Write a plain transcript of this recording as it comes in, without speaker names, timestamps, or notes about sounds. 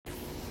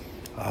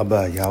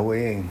Abba,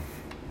 Yahweh,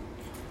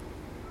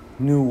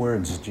 new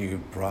words that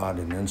you've brought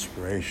and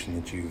inspiration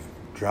that you've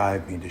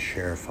driven me to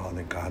share,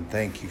 Father God.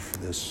 Thank you for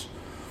this.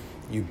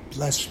 You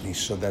bless me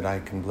so that I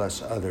can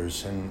bless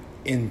others, and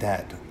in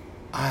that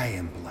I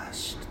am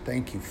blessed.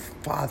 Thank you,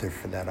 Father,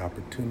 for that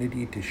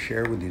opportunity to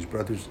share with these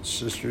brothers and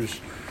sisters,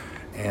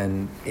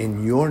 and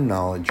in your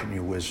knowledge and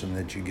your wisdom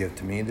that you give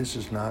to me. This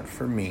is not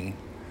for me,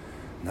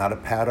 not a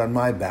pat on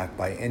my back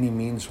by any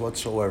means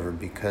whatsoever,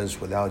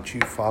 because without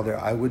you, Father,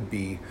 I would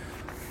be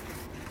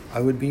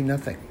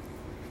nothing.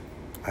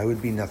 I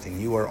would be nothing.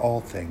 You are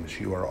all things.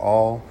 You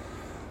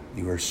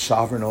are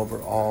sovereign over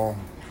all.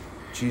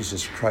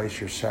 Jesus Christ,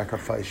 your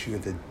sacrifice, you are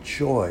the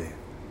joy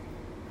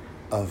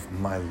of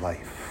my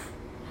life.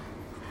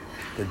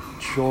 The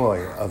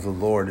joy of the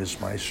Lord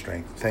is my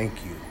strength.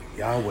 Thank you.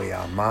 Yahweh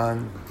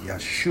Aman,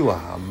 Yeshua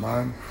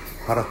Aman,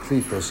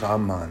 Parakletos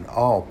Aman,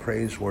 all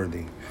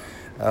praiseworthy.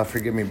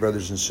 Forgive me,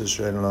 brothers and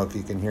sisters, I don't know if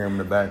you can hear them in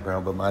the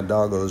background, but my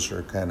doggos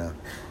are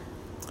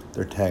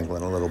they're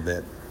tangling a little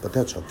bit. But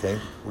that's okay.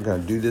 We're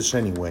going to do this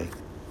anyway.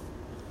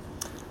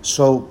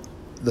 So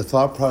the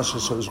thought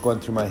process that was going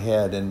through my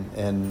head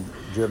and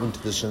driven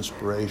to this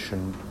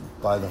inspiration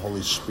by the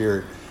Holy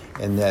Spirit,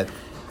 and that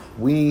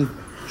we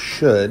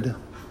should,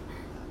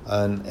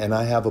 and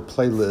I have a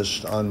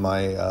playlist on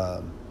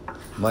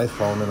my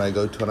phone, and I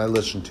go to and I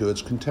listen to.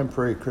 It's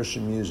contemporary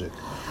Christian music.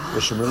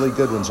 There's some really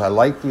good ones. I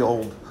like the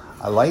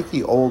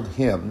old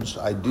hymns.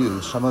 I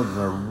do. Some of them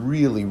are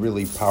really,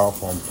 really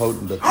powerful and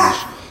potent, but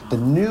the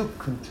new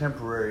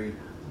contemporary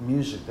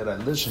music that I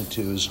listen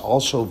to is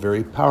also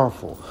very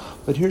powerful.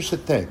 But here's the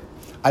thing.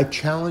 I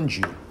challenge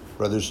you,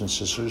 brothers and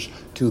sisters,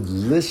 to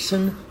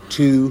listen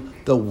to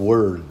the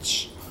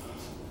words.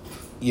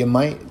 You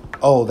might,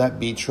 that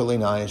beat's really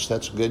nice.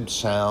 That's a good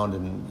sound,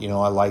 and,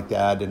 I like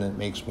that, and it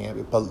makes me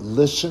happy. But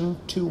listen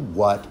to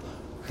what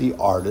the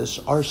artists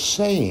are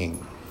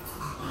saying.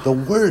 The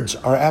words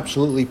are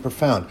absolutely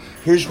profound.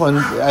 Here's one.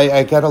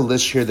 I got a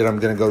list here that I'm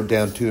going to go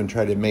down to and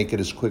try to make it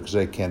as quick as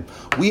I can.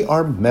 We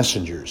are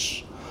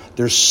messengers.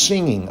 They're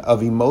singing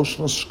of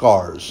emotional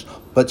scars,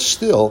 but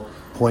still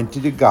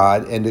pointing to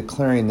God and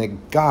declaring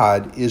that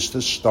God is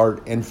the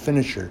start and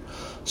finisher.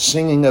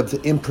 Singing of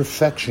the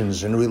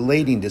imperfections and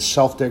relating to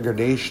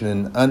self-degradation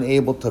and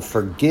unable to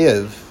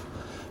forgive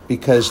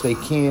because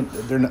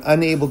they're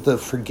unable to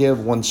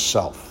forgive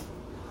oneself.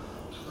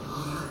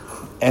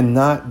 And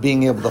not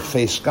being able to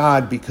face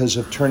God because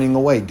of turning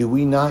away. Do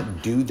we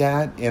not do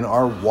that in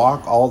our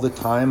walk all the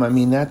time? I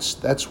mean,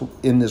 that's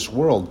in this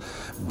world.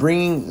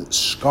 Bringing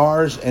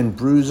scars and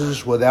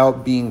bruises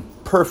without being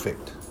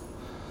perfect.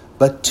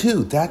 But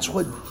two, that's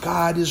what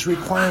God is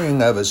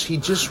requiring of us. He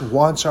just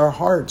wants our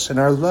hearts and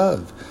our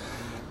love.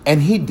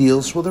 And He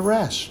deals with the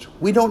rest.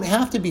 We don't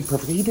have to be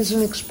perfect. He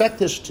doesn't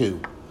expect us to.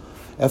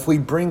 If we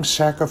bring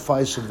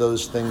sacrifice of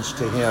those things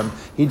to Him,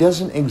 He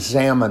doesn't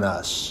examine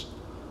us.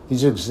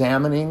 He's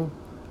examining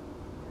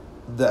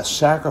the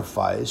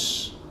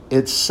sacrifice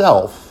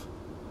itself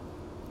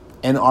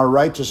and our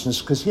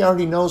righteousness, because He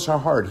already knows our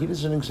heart. He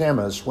doesn't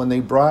examine us. When they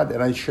brought,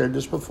 and I shared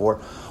this before,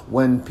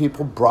 when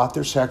people brought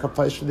their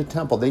sacrifice to the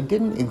temple, they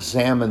didn't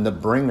examine the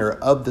bringer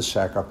of the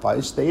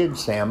sacrifice. They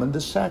examined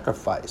the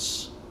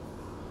sacrifice.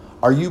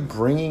 Are you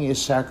bringing a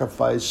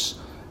sacrifice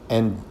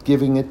and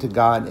giving it to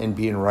God and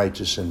being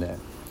righteous in that?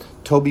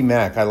 Toby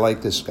Mac, I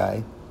like this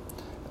guy.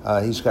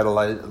 He's got a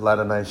lot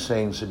of nice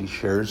sayings that he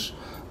shares,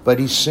 but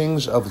he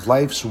sings of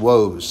life's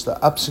woes,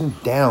 the ups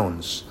and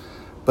downs,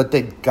 but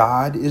that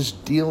God is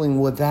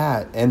dealing with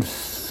that, and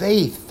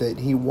faith, that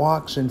He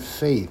walks in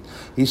faith.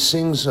 He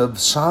sings of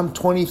Psalm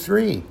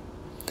 23,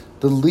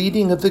 the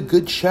leading of the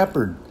Good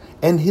Shepherd,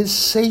 and His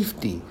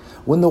safety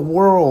when the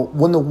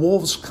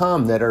wolves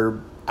come that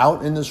are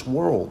out in this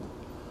world,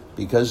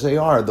 because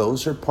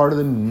those are part of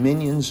the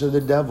minions of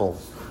the devil.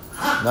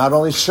 Not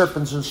only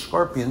serpents and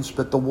scorpions,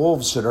 but the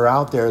wolves that are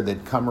out there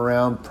that come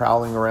around,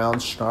 prowling around,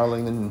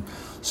 snarling and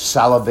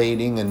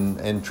salivating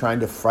and trying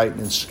to frighten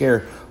and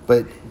scare.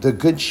 But the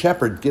Good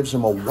Shepherd gives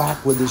them a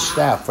whack with His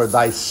staff. For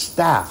Thy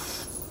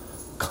staff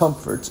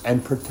comforts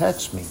and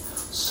protects me.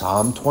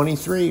 Psalm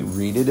 23,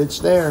 read it, it's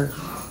there.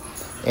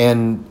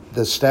 And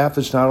the staff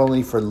is not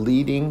only for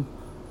leading,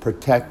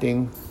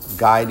 protecting,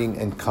 guiding,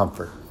 and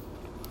comfort.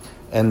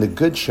 And the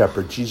Good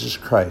Shepherd, Jesus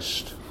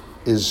Christ,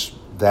 is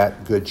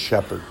that Good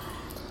Shepherd.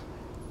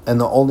 And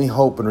the only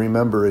hope, and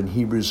remember in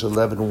Hebrews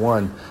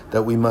 11:1,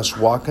 that we must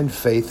walk in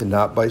faith and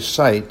not by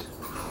sight,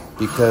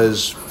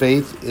 because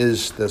faith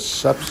is the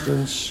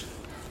substance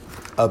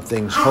of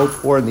things hoped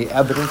for and the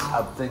evidence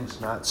of things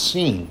not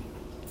seen.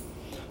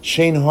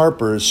 Shane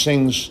Harper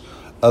sings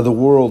of the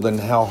world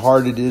and how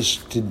hard it is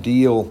to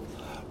deal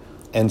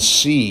and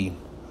see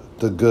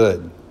the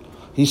good.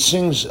 He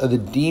sings of the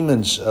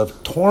demons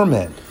of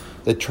torment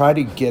that try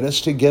to get us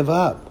to give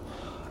up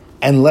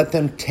and let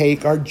them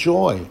take our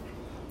joy.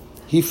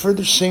 He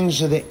further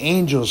sings of the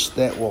angels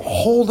that will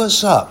hold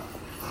us up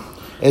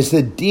as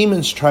the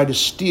demons try to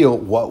steal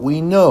what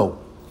we know.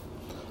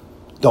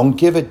 Don't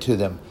give it to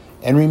them.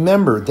 And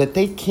remember that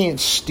they can't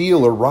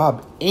steal or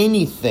rob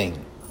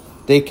anything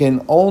They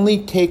can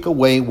only take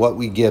away what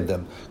we give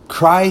them.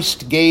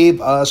 Christ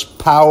gave us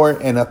power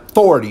and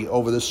authority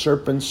over the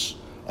serpents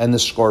and the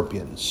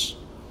scorpions.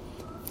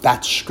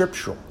 That's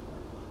scriptural.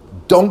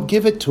 Don't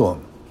give it to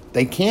them.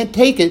 They can't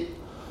take it.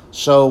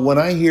 So when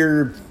I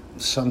hear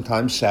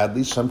sometimes,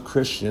 sadly, some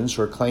Christians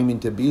who are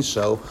claiming to be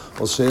so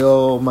will say,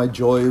 oh, my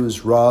joy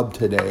was robbed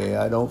today.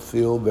 I don't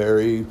feel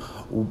very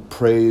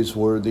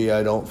praiseworthy.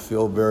 I don't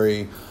feel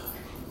very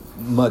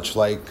much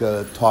like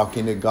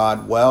talking to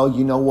God. Well,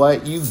 you know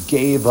what? You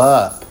gave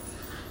up.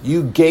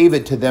 You gave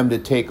it to them to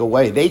take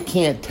away. They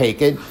can't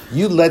take it.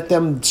 You let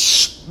them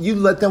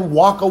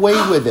walk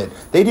away with it.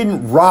 They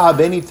didn't rob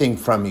anything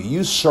from you.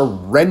 You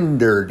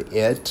surrendered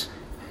it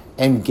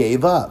and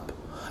gave up.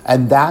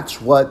 And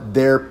that's what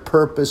their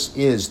purpose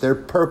is. Their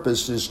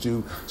purpose is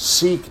to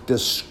seek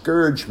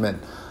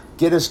discouragement,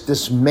 get us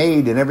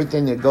dismayed in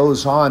everything that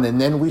goes on,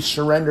 and then we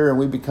surrender and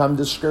we become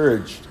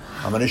discouraged.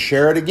 I'm going to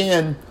share it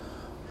again.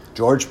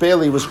 George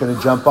Bailey was going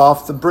to jump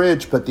off the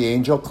bridge, but the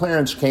angel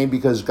Clarence came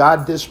because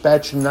God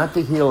dispatched him not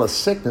to heal a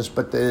sickness,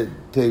 but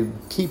to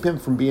keep him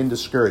from being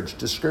discouraged.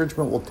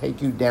 Discouragement will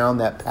take you down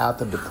that path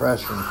of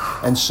depression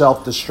and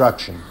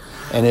self-destruction,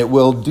 and it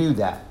will do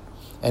that.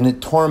 And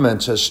it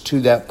torments us to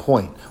that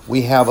point.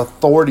 We have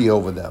authority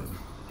over them.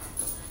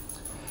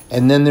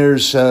 And then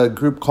there's a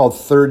group called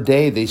Third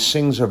Day. They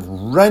sings of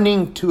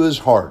running to his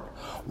heart.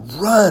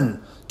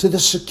 Run to the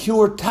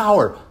secure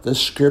tower. The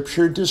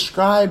scripture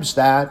describes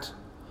that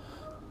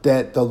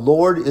the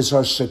Lord is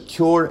our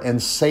secure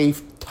and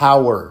safe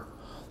tower.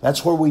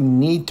 That's where we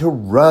need to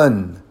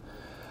run.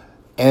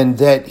 And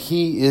that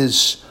he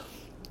is,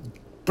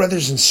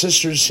 brothers and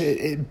sisters,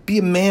 be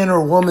a man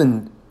or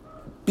woman,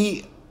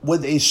 be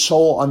with a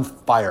soul on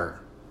fire,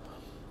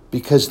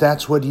 because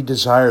that's what he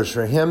desires,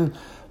 for him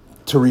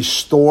to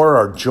restore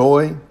our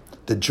joy.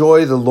 The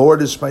joy of the Lord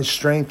is my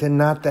strength, and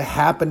not the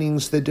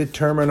happenings that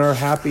determine our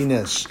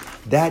happiness.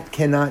 That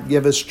cannot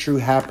give us true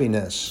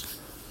happiness.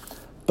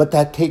 But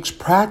that takes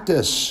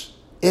practice.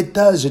 It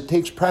does. It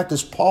takes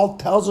practice. Paul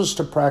tells us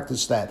to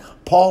practice that.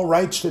 Paul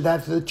writes to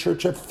the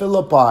church at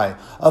Philippi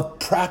of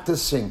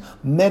practicing,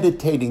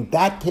 meditating.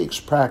 That takes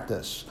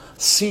practice.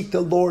 Seek the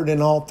Lord in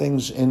all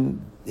things.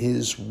 In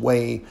his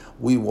way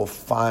we will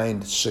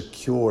find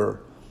secure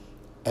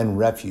and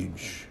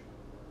refuge.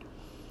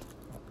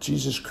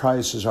 Jesus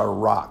Christ is our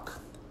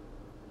rock.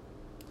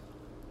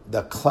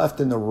 The cleft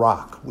in the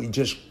rock. We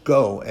just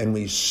go and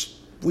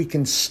we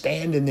can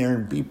stand in there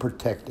and be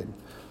protected.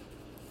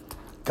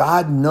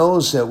 God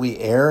knows that we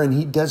err, and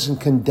he doesn't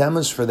condemn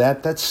us for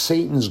that. That's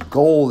Satan's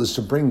goal, is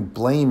to bring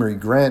blame,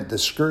 regret,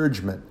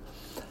 discouragement.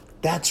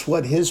 That's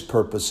what his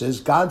purpose is.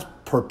 God's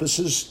purpose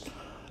is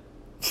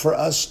for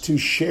us to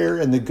share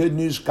in the good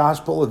news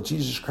gospel of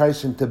Jesus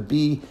Christ and to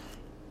be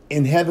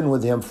in heaven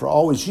with him for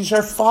always. He's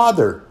our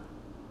Father.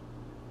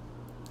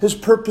 His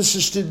purpose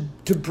is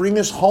to bring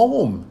us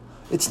home.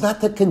 It's not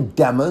to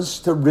condemn us,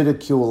 to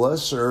ridicule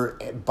us, or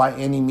by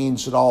any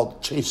means at all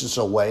chase us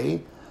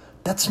away.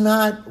 That's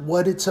not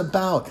what it's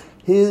about.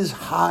 His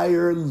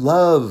higher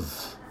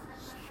love.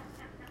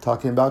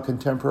 Talking about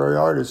contemporary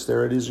artists,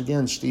 there it is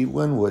again. Steve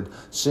Winwood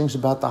sings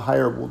about the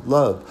higher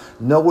love.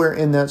 Nowhere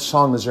in that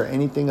song is there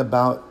anything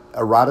about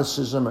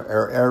eroticism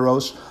or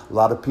eros. A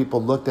lot of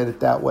people looked at it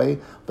that way.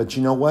 But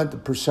you know what? The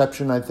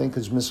perception, I think,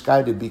 is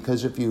misguided,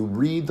 because if you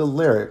read the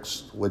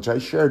lyrics, which I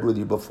shared with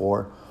you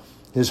before,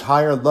 his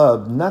higher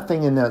love,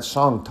 nothing in that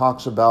song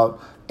talks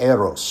about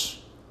eros.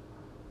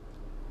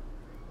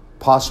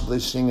 Possibly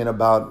singing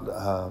about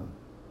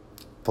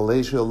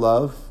philautia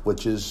love,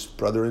 which is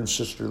brother and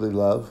sisterly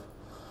love.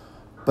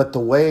 But the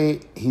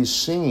way he's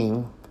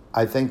singing,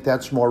 I think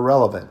that's more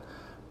relevant.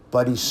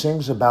 But he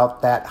sings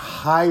about that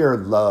higher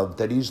love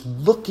that he's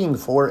looking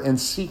for and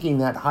seeking,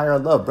 that higher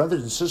love.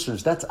 Brothers and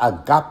sisters, that's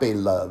agape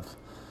love.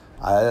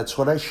 That's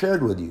what I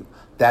shared with you.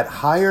 That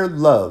higher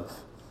love,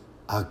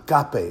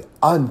 agape,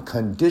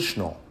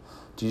 unconditional.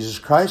 Jesus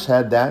Christ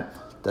had that.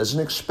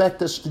 Doesn't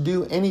expect us to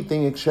do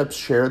anything except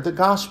share the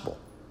gospel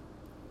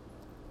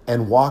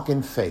and walk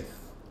in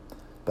faith.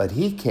 But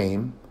he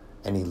came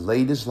and he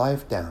laid his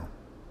life down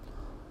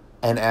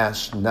and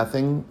asked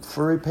nothing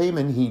for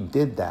repayment. He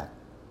did that.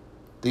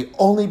 The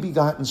only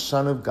begotten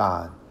Son of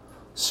God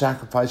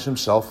sacrificed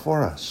himself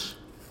for us.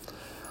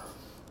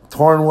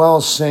 Torrin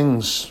Wells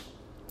sings,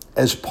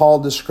 as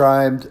Paul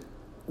described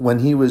when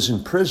he was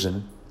in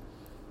prison,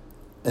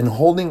 and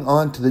holding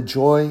on to the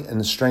joy and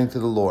the strength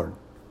of the Lord.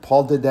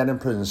 Paul did that in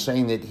prison,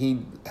 saying that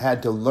he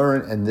had to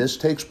learn, and this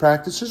takes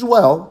practice as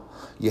well.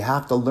 You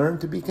have to learn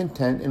to be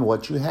content in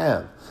what you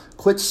have.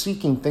 Quit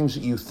seeking things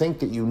that you think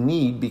that you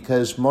need,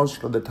 because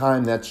most of the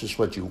time that's just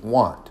what you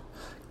want.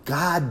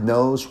 God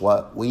knows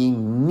what we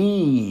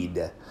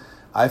need.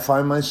 I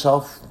find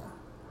myself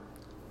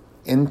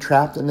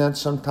entrapped in that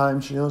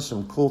sometimes,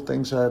 some cool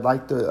things that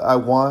I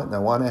want and I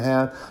want to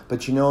have.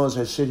 But as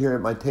I sit here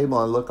at my table,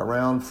 I look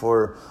around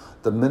for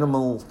the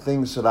minimal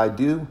things that I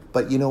do.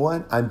 But you know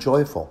what? I'm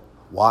joyful.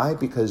 Why?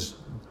 Because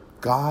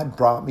God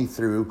brought me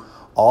through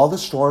all the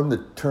storm,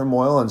 the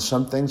turmoil, and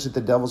some things that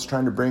the devil's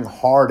trying to bring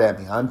hard at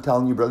me. I'm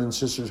telling you, brothers and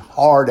sisters,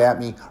 hard at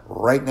me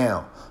right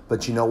now.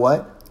 But you know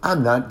what?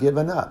 I'm not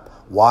giving up.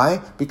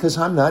 Why? Because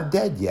I'm not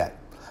dead yet.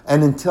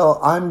 And until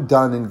I'm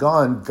done and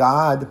gone,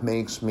 God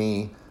makes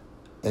me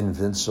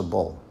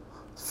invincible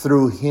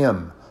through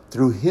him,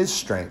 through his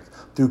strength,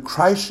 through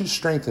Christ who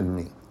strengthened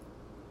me.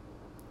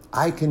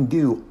 I can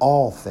do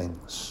all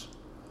things.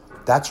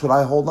 That's what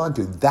I hold on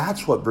to.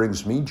 That's what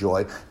brings me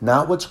joy,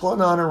 not what's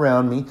going on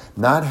around me,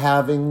 not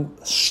having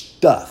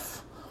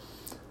stuff.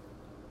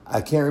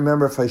 I can't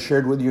remember if I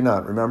shared with you or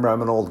not. Remember,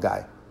 I'm an old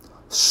guy.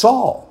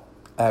 Saul,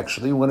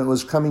 actually, when it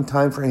was coming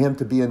time for him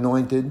to be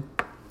anointed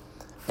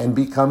and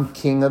become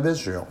king of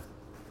Israel,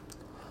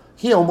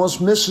 he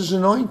almost missed his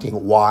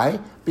anointing. Why?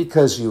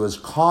 Because he was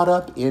caught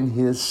up in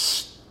his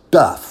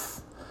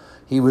stuff.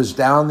 He was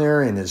down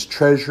there in his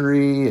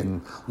treasury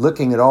and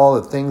looking at all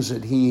the things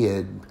that he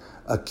had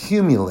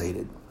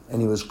accumulated.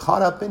 And he was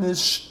caught up in his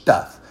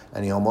stuff,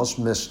 and he almost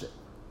missed it.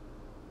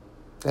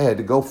 They had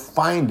to go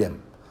find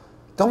him.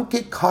 Don't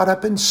get caught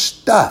up in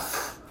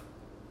stuff.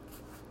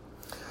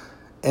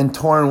 And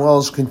Torrin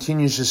Wells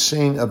continues to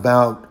sing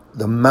about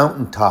the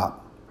mountaintop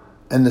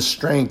and the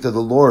strength of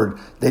the Lord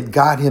that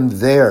got him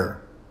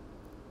there.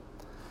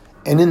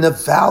 And in the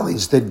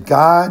valleys that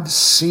God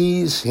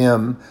sees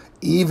him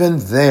even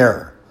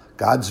there.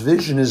 God's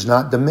vision is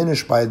not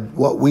diminished by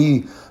what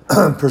we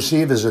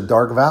perceive as a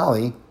dark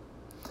valley.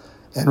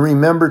 And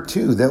remember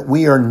too that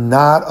we are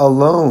not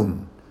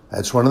alone.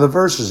 That's one of the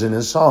verses in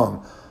his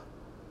song.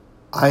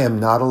 I am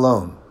not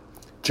alone.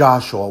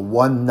 Joshua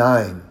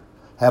 1:9.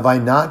 Have I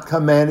not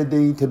commanded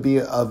thee to be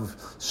of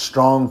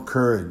strong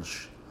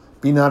courage?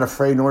 Be not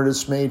afraid nor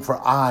dismayed, for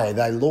I,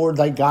 thy Lord,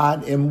 thy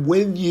God, am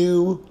with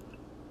you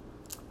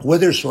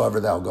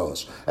whithersoever thou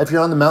goest. If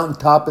you're on the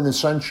mountaintop in the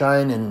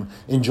sunshine and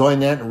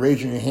enjoying that and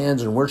raising your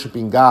hands and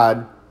worshiping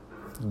God,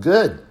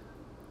 good.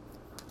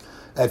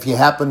 If you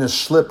happen to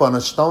slip on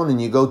a stone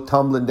and you go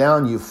tumbling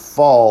down, you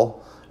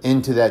fall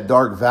into that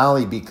dark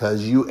valley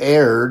because you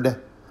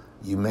erred,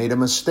 you made a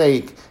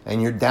mistake,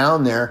 and you're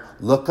down there,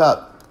 look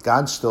up.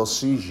 God still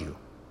sees you.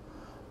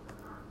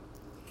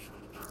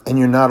 And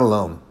you're not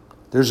alone.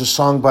 There's a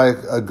song by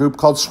a group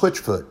called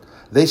Switchfoot.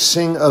 They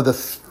sing of the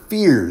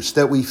fears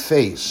that we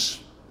face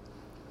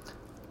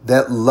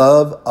that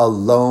love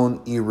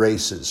alone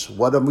erases.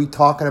 What are we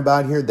talking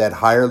about here? That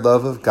higher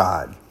love of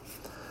God.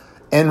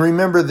 And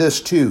remember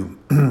this too,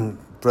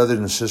 brothers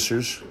and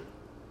sisters.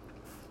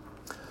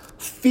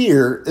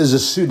 Fear is a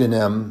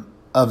pseudonym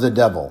of the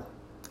devil.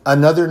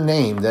 Another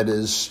name that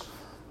is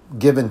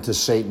given to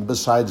Satan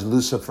besides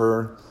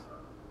Lucifer,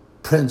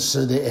 prince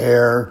of the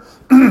air.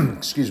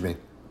 Excuse me.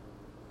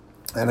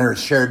 And I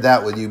shared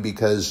that with you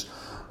because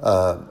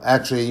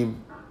actually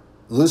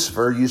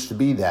Lucifer used to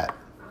be that.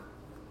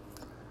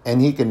 And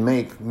he can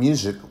make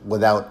music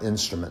without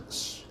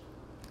instruments.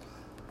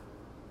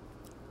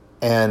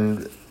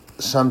 And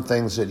some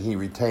things that he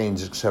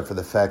retains, except for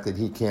the fact that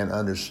he can't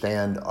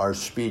understand our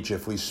speech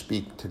if we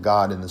speak to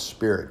God in the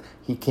Spirit.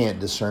 He can't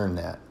discern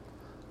that.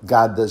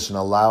 God doesn't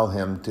allow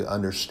him to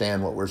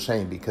understand what we're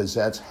saying because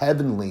that's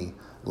heavenly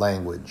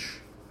language.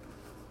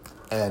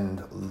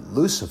 And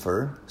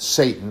Lucifer,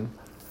 Satan,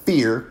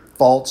 fear,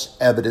 false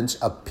evidence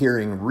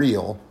appearing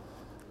real,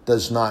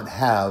 does not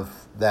have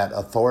that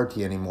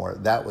authority anymore.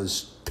 That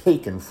was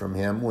taken from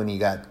him when he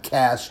got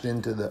cast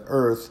into the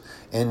earth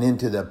and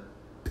into the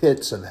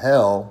pits of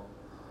hell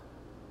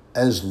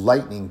as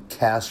lightning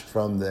cast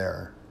from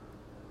there.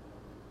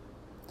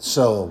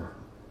 So,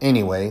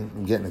 anyway,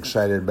 I'm getting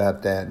excited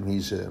about that.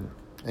 And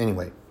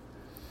anyway,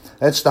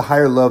 that's the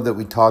higher love that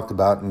we talked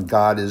about, and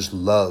God is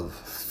love.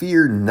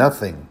 Fear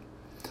nothing.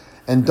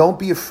 And don't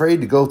be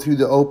afraid to go through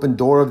the open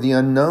door of the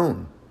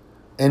unknown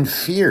and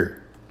fear.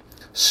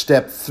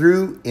 Step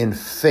through in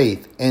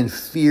faith and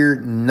fear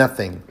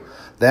nothing.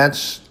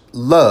 That's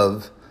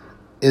love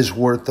is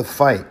worth the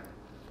fight.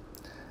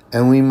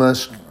 And we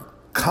must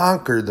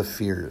conquer the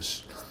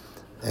fears.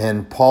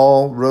 And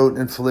Paul wrote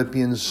in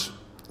Philippians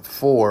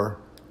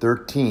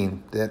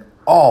 4:13 that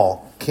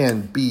all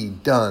can be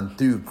done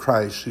through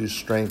Christ who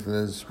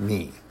strengthens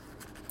me.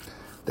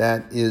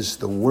 That is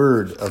the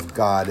word of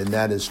God, and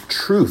that is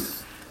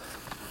truth.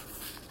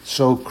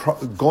 So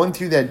going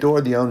through that door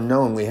of the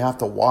unknown, we have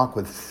to walk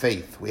with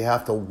faith. We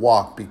have to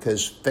walk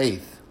because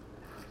faith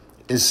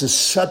is the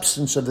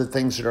substance of the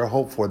things that are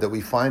hoped for, that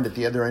we find at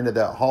the other end of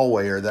that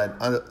hallway or that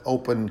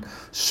open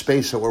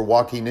space that we're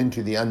walking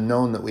into, the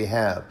unknown that we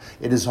have.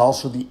 It is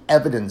also the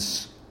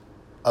evidence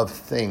of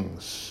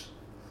things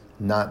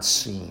not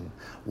seen.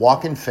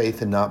 Walk in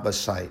faith and not by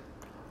sight.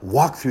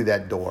 Walk through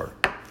that door.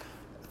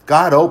 If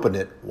God opened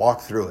it, walk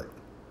through it.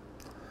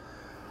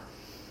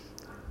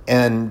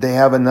 And they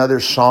have another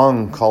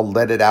song called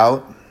Let It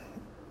Out.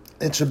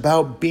 It's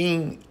about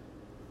being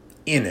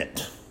in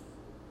it.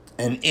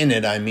 And in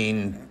it, I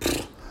mean,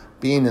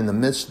 being in the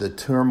midst of the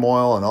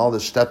turmoil and all the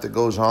stuff that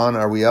goes on.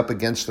 Are we up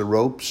against the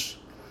ropes?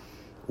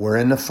 We're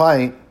in the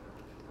fight.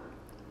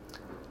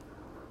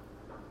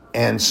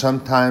 And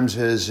sometimes,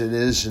 as it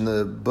is in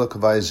the book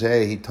of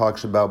Isaiah, he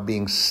talks about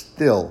being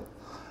still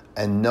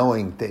and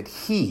knowing that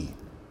He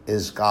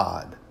is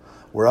God.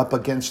 We're up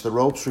against the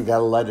ropes. We got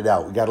to let it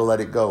out. We got to let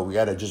it go. We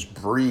got to just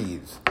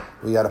breathe.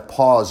 We got to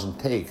pause and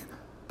take.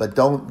 But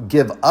don't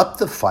give up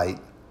the fight.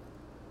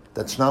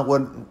 That's not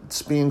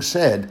what's being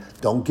said.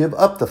 Don't give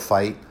up the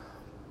fight,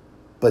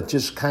 but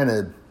just kind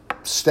of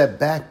step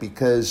back,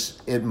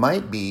 because it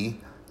might be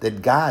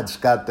that God's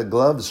got the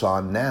gloves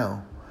on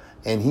now,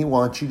 and He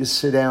wants you to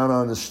sit down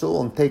on the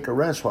stool and take a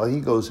rest while He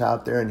goes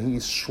out there and He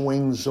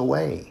swings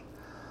away.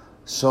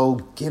 So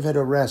give it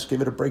a rest.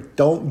 Give it a break.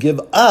 Don't give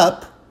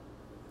up.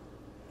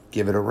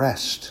 Give it a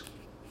rest.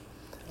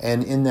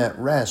 And in that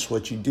rest,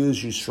 what you do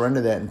is you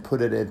surrender that and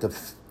put it at the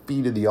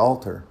feet of the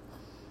altar.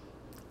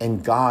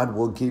 And God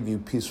will give you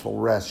peaceful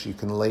rest. You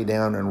can lay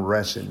down and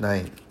rest at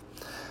night.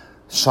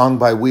 Song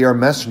by We Are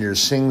Messengers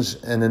sings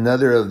in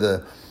another of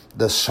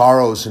the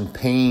sorrows and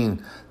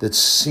pain that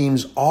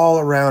seems all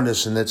around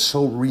us and that's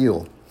so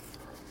real.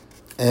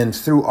 And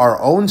through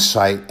our own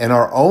sight and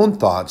our own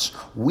thoughts,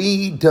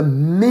 we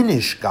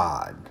diminish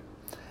God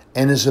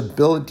and His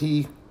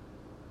ability,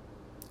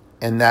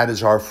 and that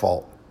is our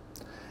fault.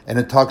 And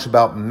it talks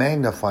about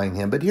magnifying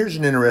Him. But here's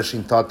an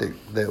interesting thought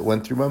that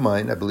went through my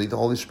mind. I believe the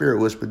Holy Spirit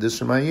whispered this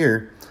in my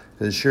ear,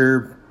 because it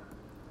sure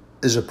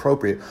is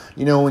appropriate.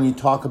 You know, when you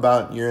talk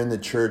about you're in the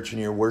church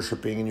and you're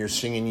worshiping and you're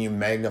singing, you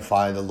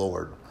magnify the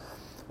Lord.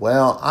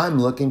 Well, I'm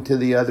looking to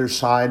the other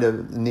side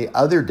of the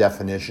other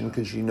definition,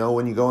 because you know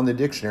when you go in the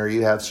dictionary,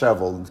 you have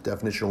several.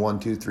 Definition 1,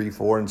 2, 3,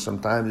 4, and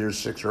sometimes there's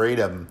 6 or 8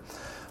 of them.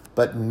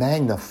 But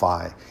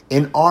magnify.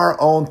 In our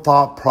own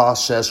thought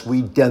process,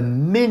 we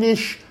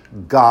diminish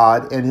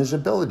God and His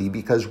ability,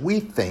 because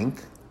we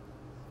think,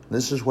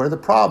 this is where the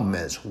problem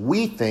is,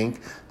 we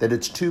think that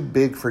it's too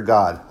big for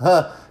God.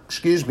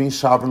 Excuse me,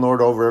 sovereign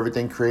Lord over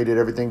everything, created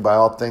everything, by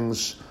all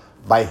things,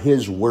 by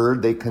His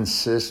word they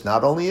consist,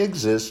 not only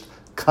exist,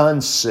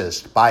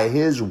 consist, by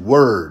His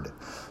word.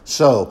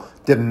 So,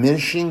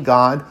 diminishing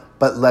God,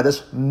 but let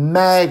us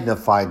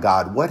magnify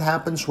God. What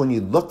happens when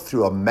you look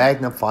through a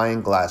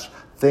magnifying glass?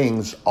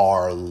 Things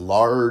are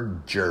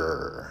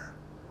larger.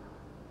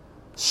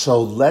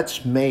 So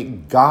let's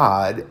make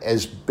God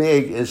as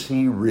big as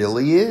He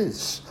really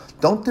is.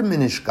 Don't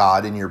diminish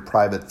God in your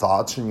private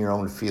thoughts and your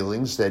own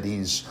feelings that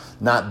He's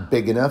not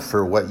big enough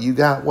for what you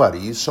got. What, are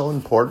you so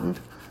important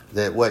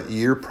that what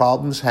your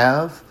problems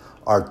have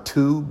are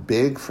too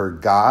big for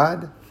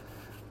God?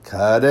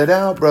 Cut it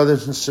out,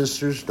 brothers and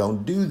sisters.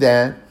 Don't do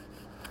that.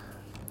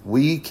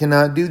 We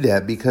cannot do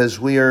that, because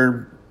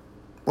we're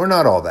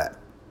not all that.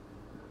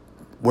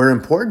 We're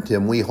important to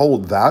Him. We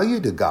hold value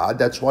to God.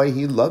 That's why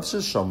He loves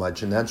us so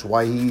much. And that's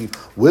why He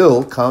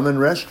will come and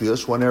rescue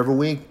us whenever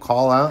we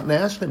call out and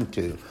ask Him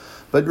to.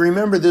 But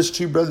remember this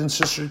too, brothers and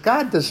sisters.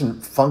 God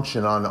doesn't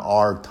function on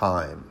our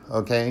time,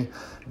 okay?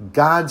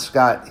 God's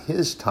got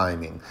His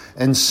timing.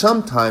 And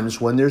sometimes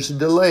when there's a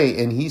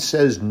delay and He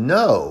says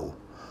no,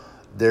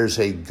 there's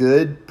a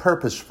good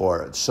purpose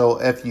for it.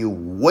 So if you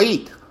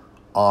wait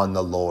on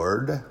the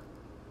Lord,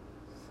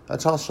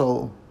 that's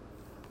also,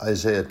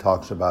 Isaiah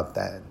talks about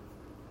that.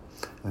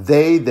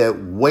 They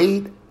that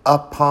wait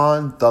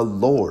upon the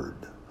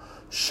Lord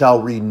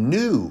shall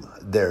renew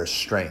their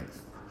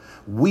strength.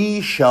 We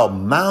shall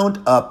mount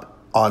up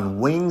on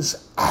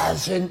wings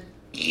as an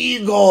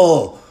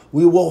eagle.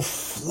 We will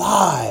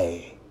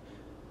fly.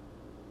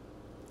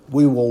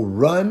 We will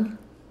run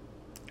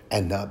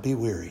and not be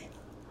weary.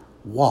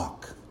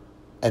 Walk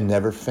and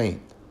never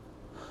faint.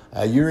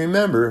 You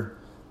remember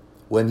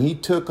when he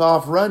took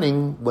off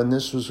running, when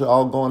this was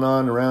all going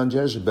on around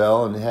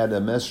Jezebel, and had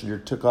a messenger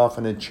took off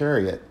in a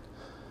chariot,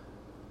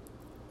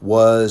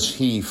 was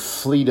he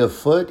fleet of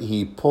foot?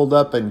 He pulled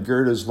up and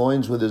girded his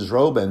loins with his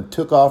robe and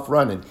took off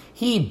running.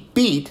 He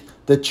beat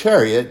the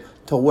chariot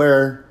to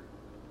where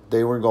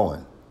they were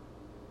going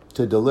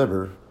to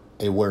deliver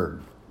a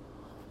word.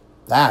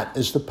 That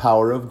is the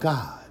power of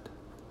God.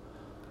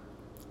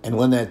 And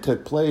when that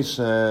took place,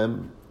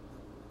 I'm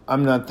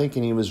not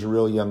thinking he was a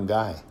real young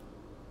guy.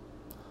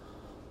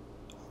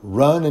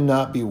 Run and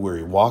not be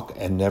weary. Walk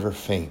and never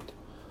faint.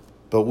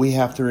 But we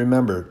have to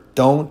remember,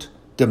 don't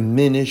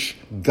diminish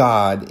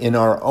God in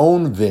our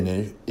own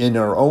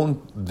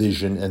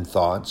vision and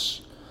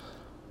thoughts.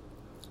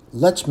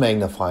 Let's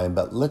magnify Him,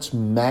 but let's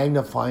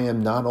magnify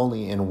Him not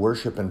only in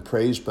worship and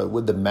praise, but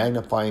with the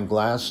magnifying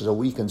glass so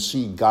we can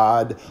see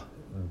God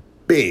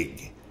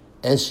big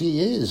as He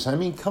is. I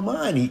mean, come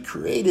on. He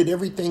created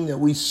everything that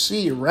we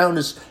see around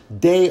us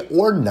day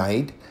or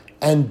night,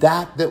 and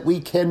that we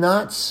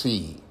cannot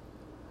see.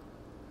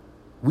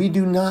 We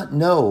do not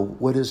know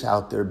what is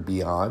out there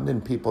beyond,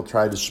 and people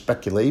try to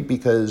speculate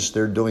because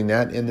they're doing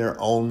that in their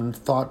own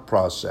thought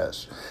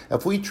process.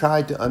 If we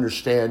tried to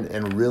understand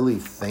and really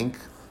think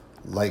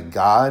like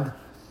God,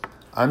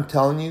 I'm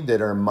telling you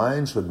that our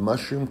minds would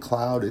mushroom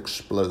cloud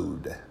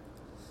explode.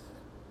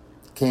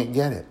 Can't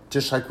get it.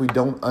 Just like we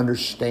don't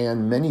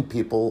understand, many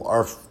people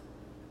are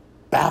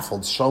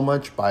baffled so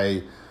much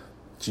by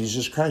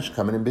Jesus Christ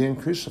coming and being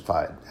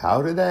crucified.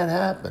 How did that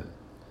happen?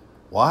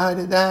 Why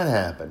did that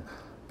happen?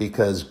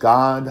 Because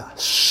God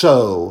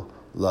so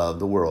loved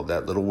the world.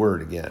 That little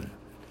word again.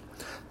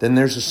 Then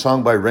there's a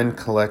song by Ren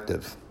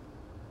Collective,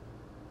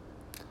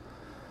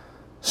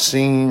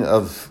 singing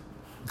of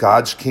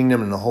God's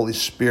kingdom and the Holy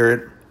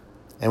Spirit,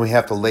 and we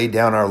have to lay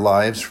down our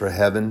lives for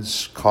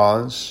heaven's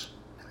cause.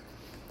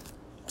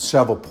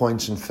 Several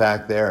points, in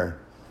fact,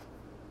 there.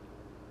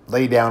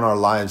 Lay down our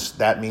lives,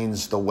 that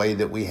means the way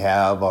that we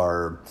have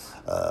our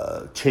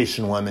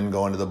chasing women,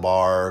 going to the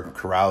bar,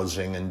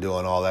 carousing and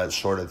doing all that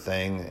sort of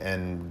thing.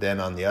 And then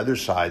on the other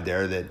side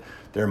there, that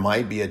there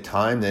might be a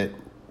time that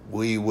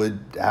we would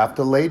have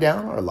to lay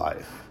down our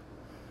life.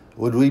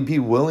 Would we be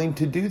willing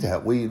to do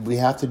that? We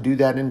have to do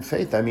that in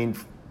faith. I mean,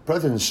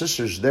 brothers and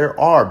sisters, there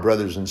are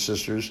brothers and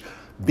sisters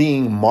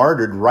being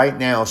martyred right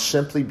now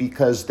simply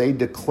because they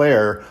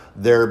declare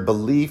their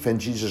belief in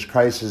Jesus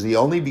Christ as the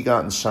only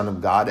begotten Son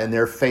of God and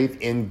their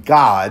faith in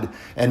God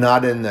and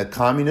not in the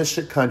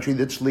communistic country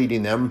that's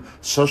leading them,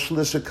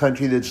 socialistic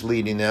country that's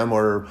leading them,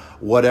 or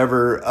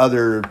whatever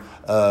other,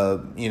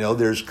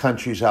 there's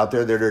countries out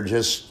there that are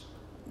just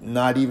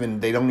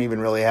they don't even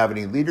really have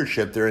any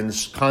leadership. They're in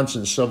this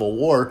constant civil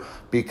war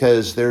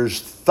because there's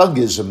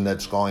thugism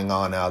that's going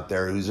on out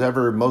there. Who's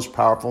ever most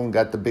powerful and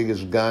got the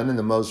biggest gun and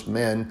the most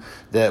men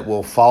that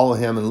will follow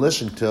him and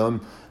listen to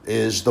him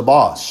is the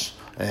boss.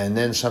 And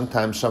then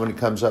sometimes somebody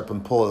comes up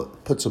and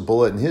puts a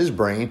bullet in his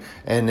brain,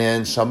 and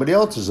then somebody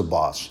else is a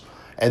boss.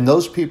 And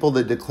those people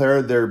that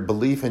declare their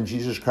belief in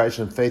Jesus Christ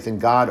and faith in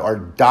God are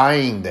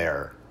dying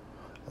there,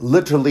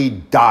 literally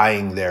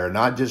dying there,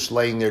 not just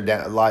laying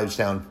their lives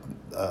down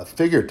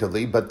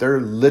figuratively, but they're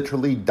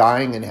literally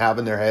dying and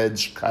having their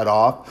heads cut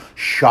off,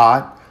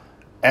 shot,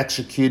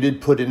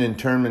 executed, put in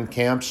internment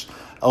camps.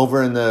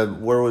 Over in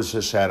where was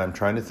this at? I'm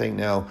trying to think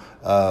now.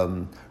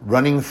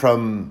 Running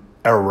from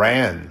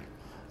Iran,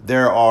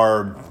 there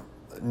are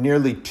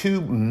nearly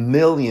 2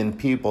 million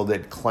people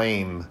that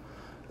claim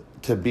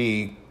to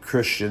be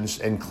Christians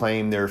and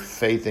claim their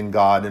faith in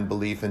God and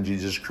belief in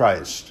Jesus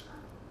Christ.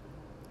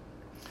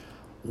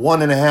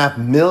 1.5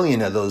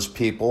 million of those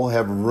people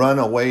have run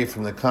away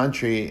from the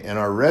country and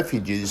are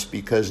refugees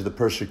because of the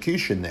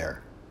persecution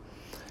there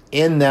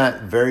in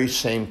that very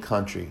same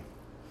country.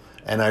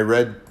 And I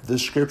read the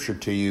scripture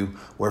to you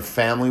where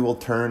family will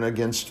turn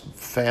against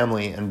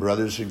family and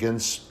brothers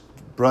against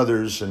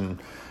brothers, and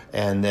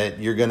that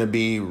you're going to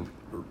be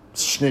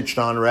snitched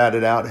on,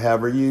 ratted out,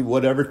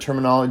 whatever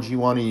terminology you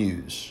want to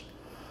use.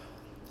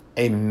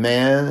 A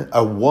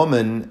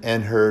woman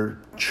and her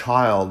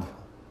child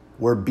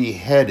were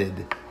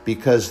beheaded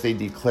because they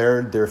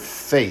declared their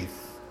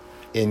faith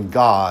in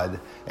God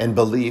and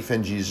belief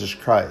in Jesus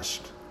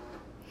Christ.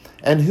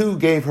 And who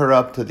gave her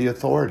up to the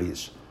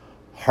authorities?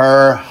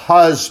 Her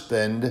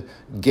husband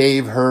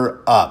gave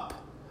her up.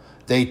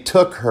 They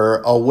took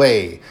her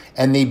away,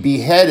 and they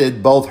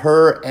beheaded both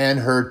her and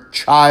her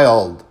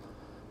child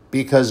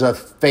because of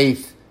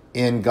faith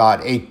in God.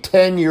 A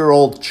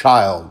 10-year-old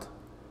child,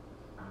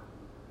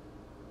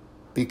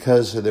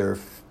 because of their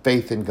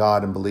faith in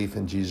God and belief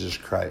in Jesus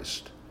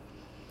Christ.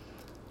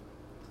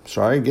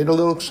 Sorry, I get a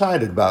little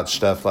excited about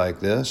stuff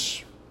like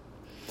this.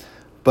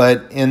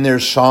 But in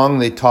their song,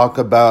 they talk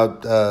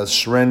about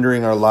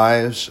surrendering our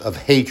lives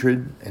of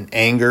hatred and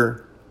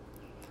anger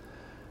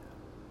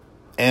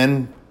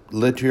and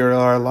literally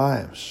our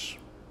lives.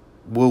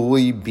 Will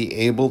we be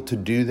able to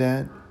do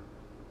that?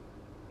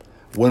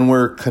 When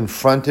we're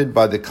confronted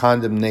by the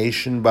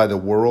condemnation by the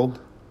world,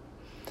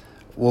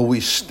 will we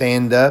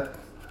stand up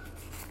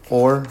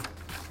or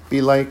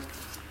be like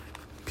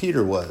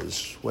Peter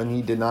was when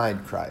he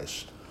denied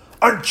Christ?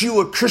 Aren't you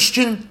a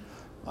Christian?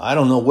 I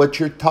don't know what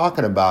you're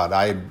talking about.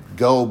 I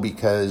go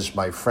because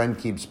my friend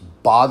keeps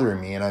bothering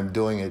me, and I'm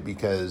doing it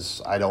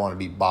because I don't want to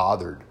be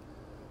bothered.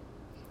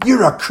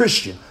 You're a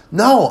Christian.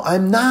 No,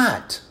 I'm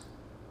not.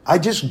 I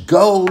just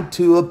go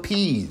to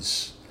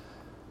appease.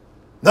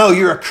 No,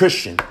 you're a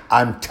Christian.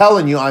 I'm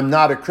telling you, I'm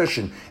not a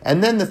Christian.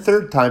 And then the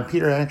third time,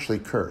 Peter actually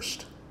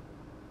cursed.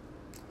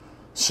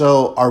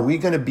 So are we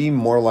going to be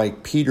more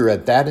like Peter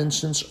at that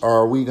instance, or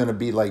are we going to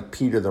be like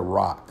Peter the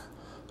Rock,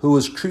 who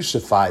was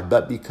crucified,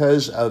 but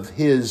because of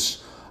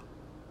his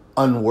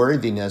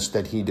unworthiness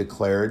that he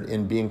declared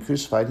in being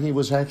crucified, he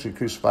was actually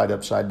crucified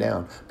upside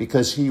down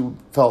because he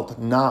felt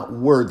not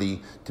worthy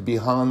to be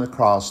hung on the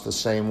cross the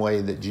same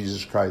way that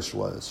Jesus Christ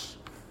was,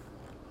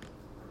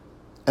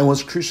 and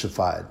was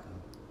crucified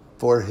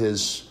for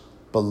his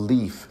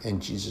belief in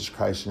Jesus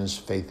Christ and his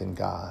faith in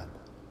God.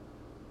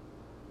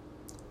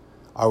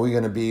 Are we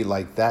going to be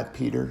like that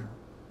Peter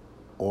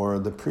or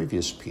the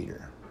previous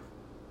Peter?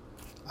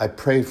 I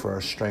pray for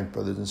our strength,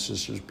 brothers and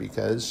sisters,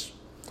 because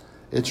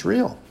it's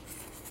real.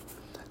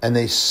 And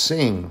they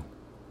sing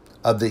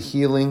of the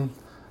healing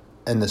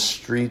and the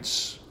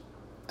streets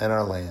and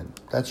our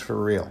land. That's for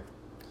real.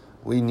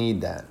 We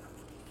need that.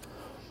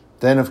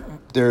 Then if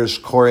there's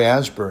Corey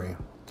Asbury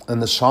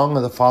and the Song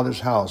of the Father's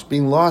House.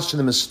 Being lost in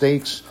the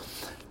mistakes,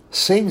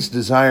 Satan's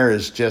desire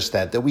is just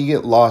that we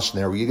get lost in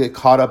there. We get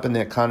caught up in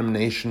that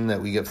condemnation,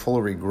 that we get full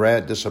of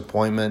regret,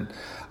 disappointment,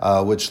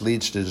 which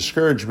leads to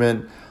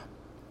discouragement,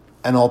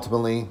 and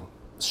ultimately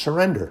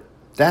surrender.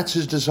 That's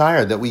his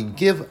desire, that we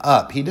give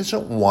up. He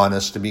doesn't want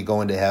us to be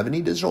going to heaven.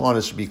 He doesn't want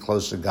us to be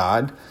close to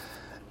God,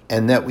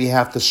 and that we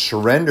have to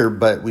surrender,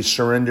 but we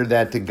surrender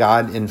that to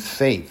God in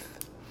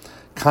faith.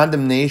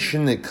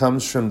 Condemnation that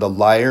comes from the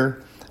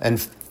liar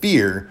and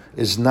fear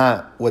is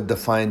not what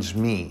defines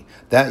me.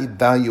 That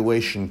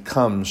evaluation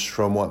comes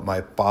from what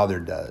my Father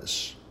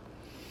does.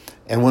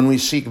 And when we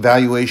seek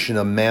valuation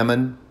of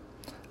mammon,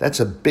 that's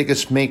the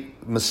biggest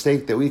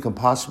mistake that we can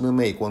possibly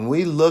make. When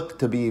we look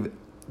to be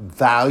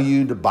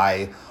valued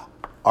by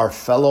our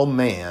fellow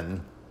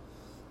man,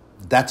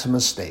 that's a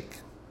mistake.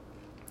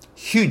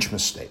 Huge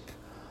mistake.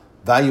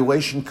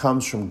 Valuation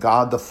comes from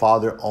God the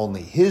Father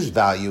only. His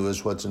value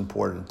is what's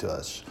important to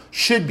us.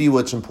 Should be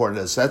what's important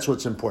to us. That's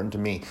what's important to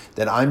me.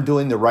 That I'm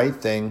doing the right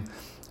thing,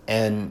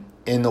 and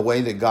in the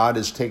way that God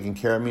is taking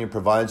care of me and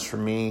provides for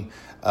me.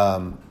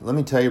 Let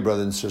me tell you,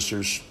 brothers and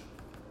sisters,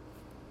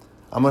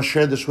 I'm going to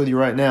share this with you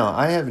right now.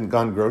 I haven't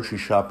gone grocery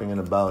shopping in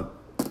about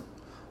a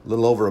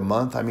little over a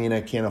month. I mean,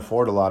 I can't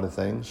afford a lot of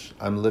things.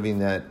 I'm living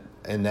that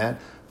in that.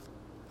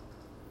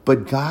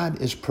 But God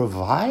is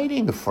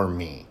providing for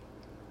me.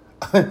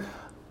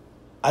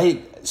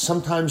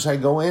 Sometimes I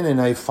go in and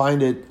I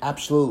find it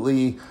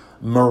absolutely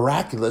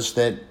miraculous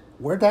that,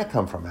 where'd that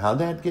come from? How'd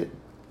that get?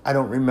 I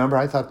don't remember.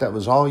 I thought that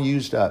was all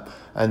used up.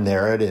 And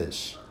there it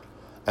is.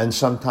 And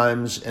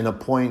sometimes in a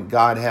point,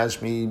 God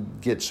has me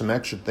get some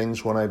extra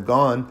things when I've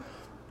gone.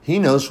 He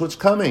knows what's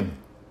coming.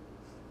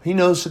 He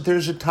knows that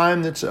there's a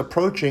time that's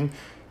approaching,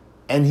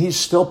 and he's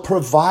still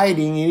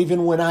providing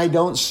even when I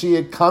don't see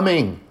it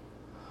coming.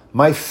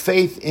 My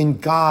faith in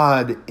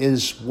God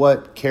is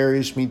what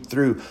carries me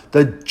through.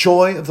 The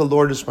joy of the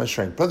Lord is my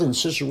strength. Brothers and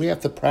sisters, we have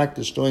to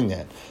practice doing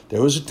that.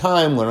 There was a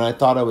time when I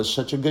thought I was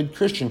such a good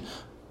Christian,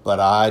 but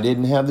I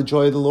didn't have the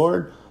joy of the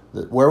Lord.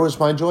 Where was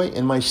my joy?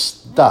 In my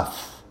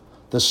stuff.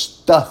 The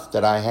stuff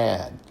that I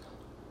had.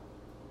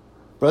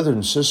 Brothers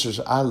and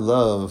sisters, I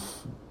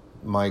love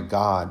my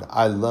God.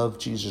 I love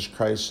Jesus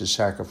Christ, his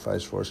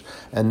sacrifice for us.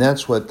 And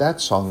that's what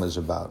that song is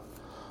about.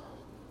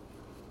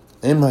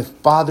 In my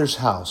Father's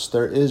house,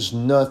 there is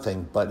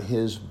nothing but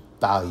his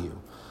value.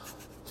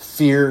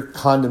 Fear,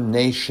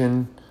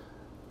 condemnation,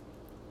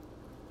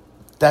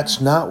 that's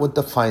not what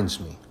defines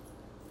me.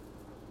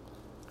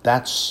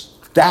 That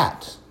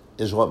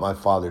is what my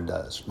Father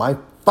does. My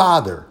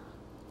Father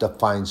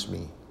defines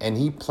me, and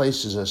he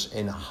places us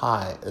in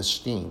high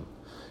esteem.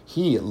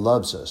 He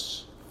loves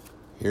us.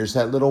 Here's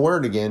that little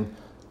word again.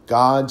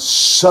 God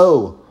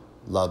so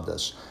loved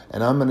us.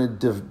 And I'm going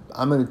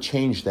to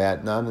change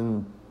that, not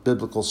in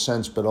biblical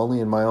sense, but only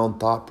in my own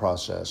thought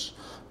process.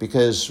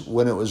 Because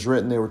when it was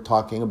written, they were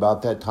talking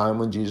about that time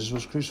when Jesus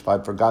was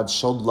crucified. For God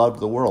so loved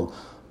the world.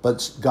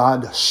 But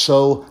God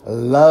so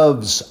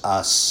loves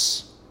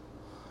us.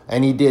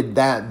 And he did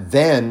that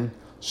then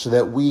so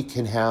that we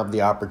can have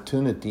the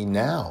opportunity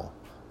now.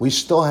 We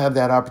still have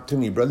that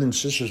opportunity. Brothers and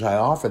sisters, I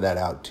offer that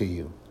out to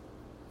you.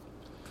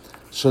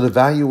 So the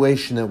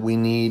valuation that we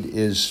need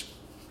is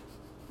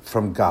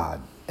from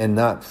God and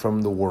not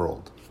from the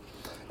world.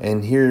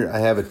 And here I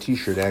have a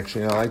t-shirt,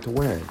 actually, and I like to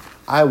wear it.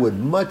 I would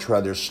much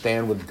rather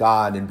stand with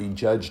God and be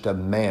judged of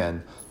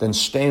man than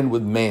stand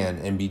with man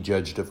and be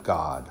judged of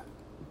God.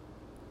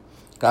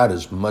 God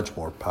is much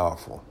more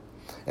powerful.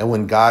 And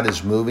when God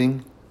is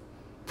moving,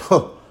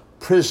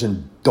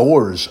 prison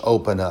doors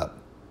open up.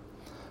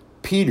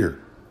 Peter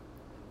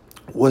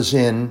was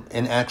in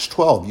Acts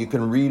 12. You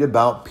can read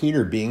about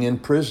Peter being in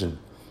prison.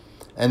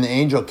 And the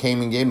angel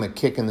came and gave him a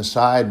kick in the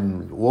side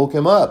and woke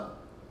him up.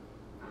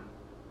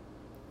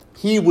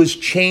 He was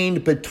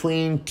chained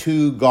between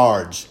two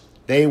guards.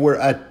 They were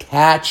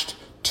attached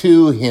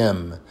to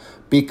him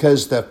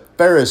because the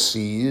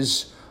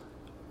Pharisees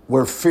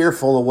were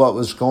fearful of what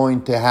was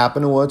going to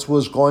happen and what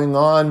was going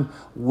on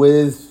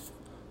with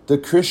the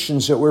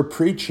Christians that were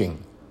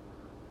preaching.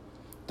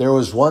 There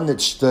was one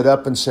that stood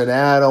up and said,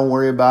 don't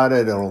worry about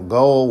it, it'll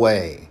go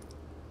away.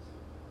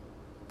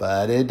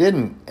 But it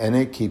didn't, and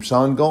it keeps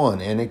on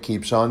going, and it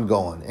keeps on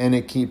going, and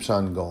it keeps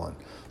on going.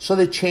 So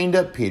they chained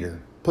up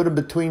Peter, put him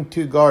between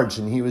two guards,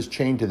 and he was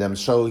chained to them,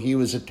 so he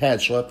was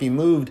attached. So if he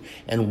moved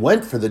and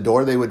went for the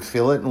door, they would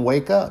feel it and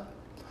wake up.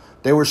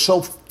 They were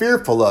so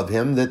fearful of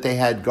him that they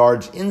had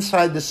guards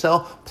inside the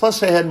cell, plus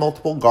they had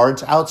multiple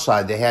guards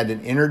outside. They had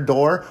an inner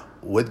door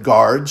with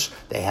guards.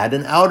 They had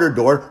an outer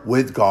door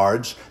with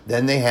guards.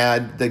 Then they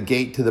had the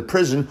gate to the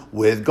prison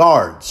with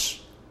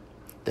guards.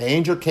 The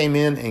angel came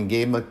in and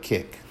gave him a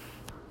kick,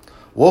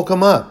 woke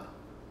him up,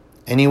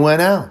 and he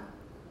went out.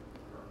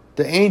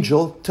 The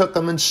angel took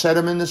him and set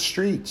him in the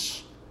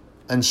streets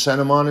and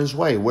sent him on his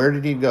way. Where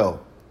did he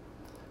go?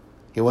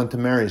 He went to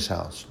Mary's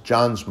house,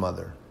 John's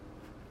mother.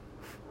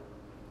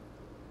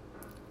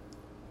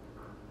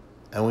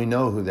 And we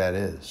know who that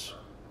is.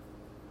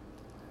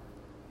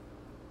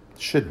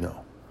 Should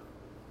know.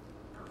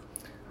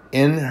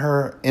 In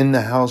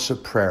the house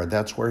of prayer,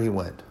 that's where he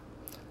went.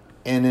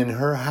 And in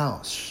her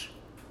house,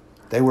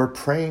 they were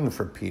praying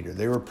for Peter.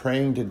 They were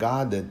praying to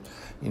God that,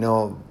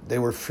 they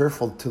were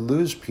fearful to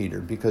lose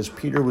Peter because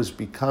Peter was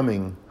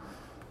becoming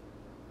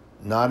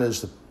not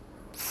as the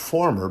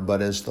former,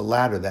 but as the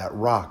latter, that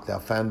rock,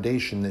 that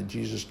foundation that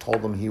Jesus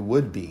told them he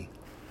would be.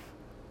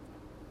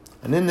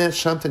 And then that's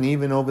something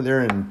even over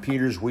there in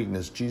Peter's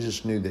weakness.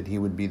 Jesus knew that he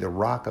would be the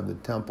rock of the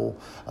temple,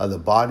 of the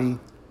body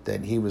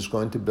that he was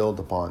going to build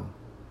upon.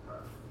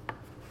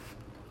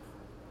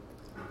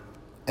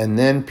 And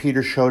then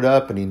Peter showed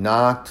up and he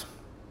knocked.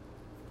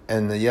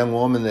 And the young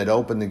woman that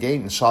opened the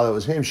gate and saw that it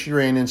was him, she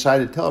ran inside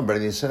to tell everybody.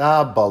 They said,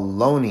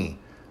 baloney.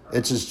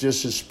 It's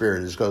just his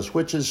spirit, his ghost,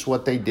 which is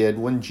what they did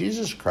when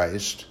Jesus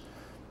Christ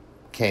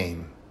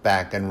came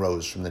back and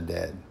rose from the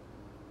dead.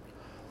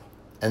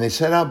 And they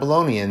said,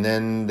 baloney. And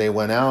then they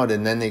went out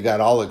and then they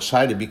got all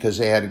excited because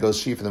they had to go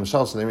see for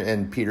themselves.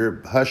 And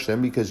Peter hushed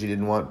them because he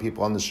didn't want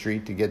people on the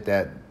street to get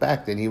that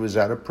back, that he was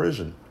out of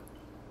prison.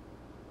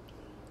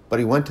 But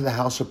he went to the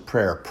house of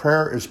prayer.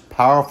 Prayer is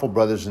powerful,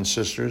 brothers and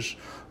sisters.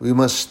 We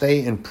must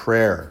stay in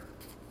prayer.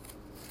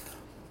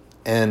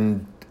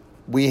 And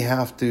we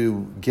have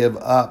to give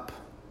up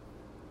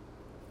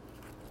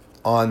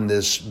on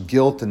this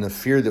guilt and the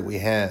fear that we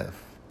have.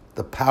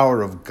 The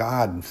power of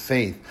God and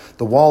faith.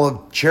 The wall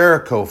of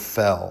Jericho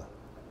fell.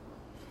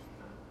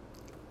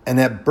 And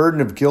that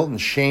burden of guilt and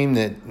shame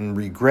and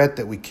regret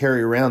that we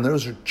carry around,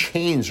 those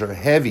chains are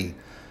heavy.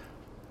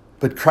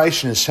 But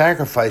Christ in his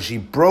sacrifice, he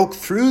broke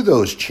through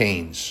those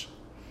chains.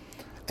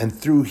 And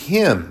through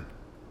him,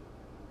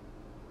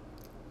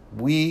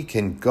 we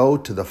can go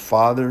to the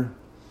Father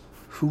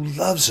who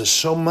loves us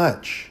so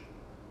much.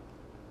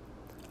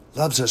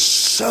 Loves us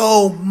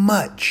so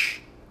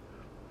much.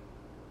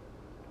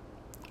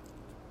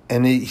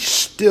 And he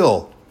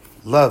still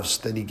loves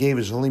that he gave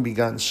his only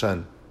begotten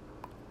Son.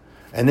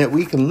 And that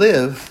we can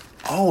live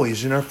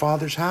always in our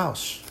Father's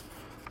house.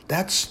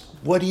 That's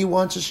what he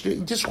wants us to do.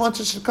 He just wants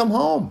us to come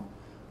home.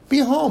 Be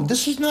home.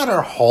 This is not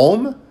our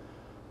home.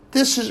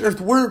 This is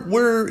earth.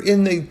 We're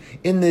in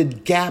the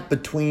gap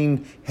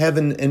between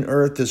heaven and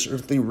earth, this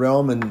earthly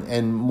realm,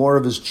 and more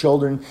of his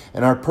children.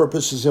 And our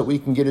purpose is that we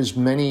can get as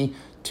many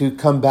to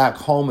come back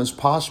home as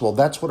possible.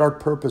 That's what our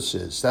purpose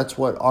is. That's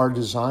what our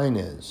design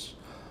is.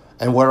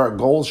 And what our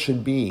goals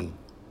should be.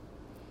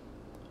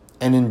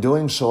 And in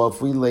doing so,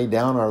 if we lay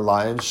down our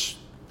lives,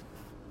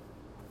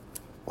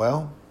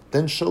 well,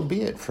 then so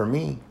be it for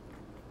me.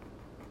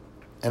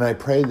 And I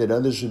pray that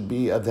others would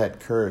be of that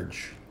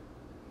courage.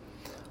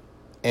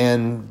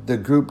 And the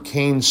group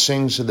Cain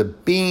sings of the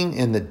being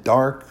in the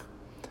dark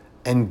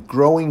and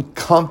growing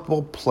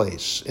comfortable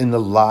place in the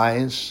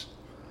lies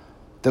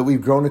that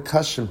we've grown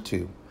accustomed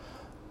to.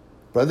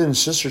 Brothers and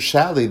sisters,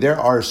 sadly, there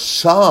are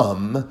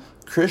some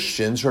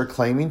Christians who are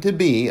claiming to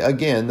be,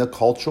 again, the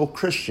cultural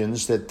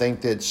Christians that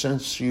think that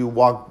since you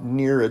walk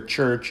near a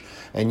church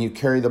and you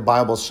carry the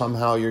Bible,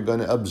 somehow you're going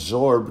to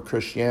absorb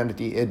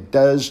Christianity. It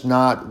does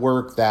not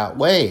work that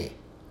way.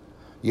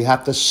 You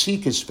have to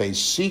seek his face.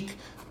 Seek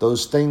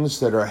those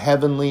things that are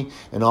heavenly,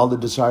 and all the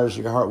desires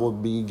of your heart will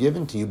be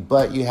given to you.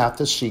 But you have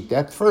to seek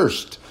that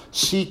first.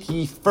 Seek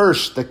ye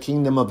first the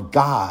kingdom of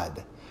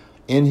God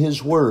in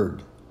his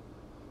word.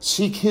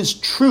 Seek his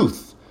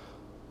truth.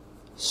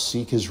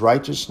 Seek his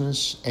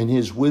righteousness and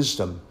his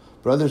wisdom.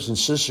 Brothers and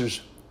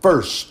sisters,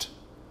 first.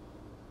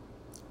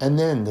 And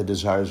then the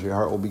desires of your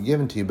heart will be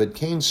given to you. But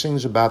Cain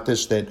sings about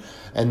this,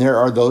 and there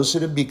are those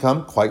that have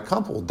become quite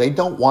comfortable. They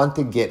don't want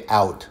to get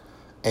out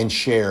and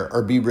share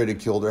or be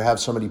ridiculed or have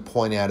somebody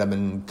point at them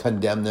and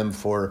condemn them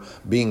for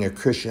being a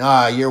Christian.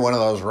 You're one of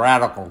those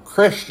radical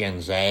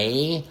Christians,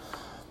 eh?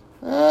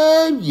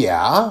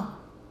 Yeah,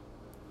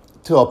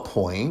 to a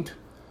point.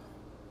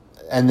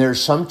 And there's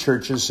some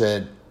churches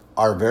that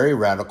are very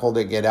radical,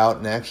 that get out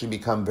and actually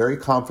become very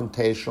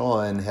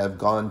confrontational and have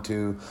gone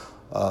to,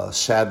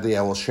 sadly,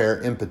 I will share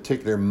in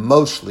particular,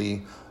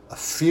 mostly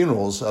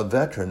funerals of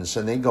veterans,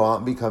 and they go out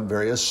and become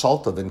very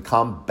assaultive and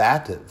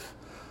combative.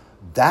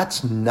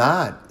 That's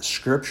not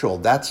scriptural.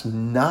 That's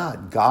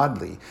not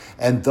godly.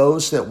 And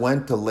those that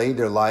went to lay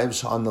their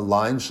lives on the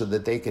line so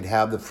that they could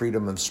have the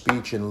freedom of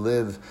speech and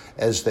live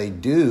as they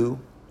do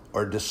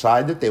or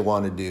decide that they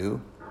want to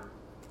do,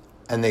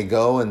 and they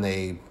go and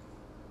they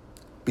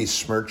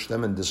besmirch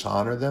them and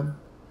dishonor them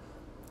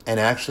and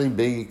actually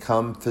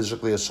become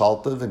physically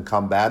assaultive and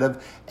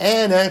combative.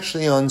 And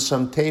actually on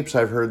some tapes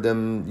I've heard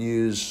them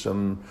use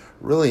some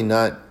really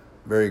not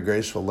very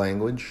graceful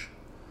language.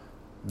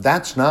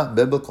 That's not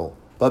biblical.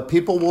 But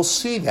people will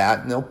see that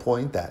and they'll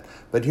point that.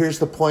 But here's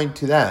the point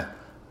to that.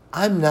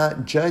 I'm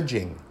not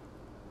judging.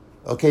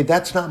 Okay,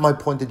 that's not my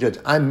point to judge.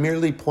 I'm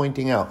merely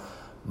pointing out.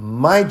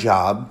 My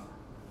job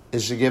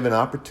is to give an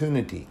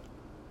opportunity.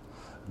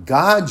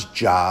 God's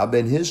job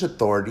and his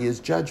authority is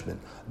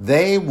judgment.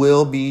 They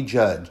will be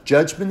judged.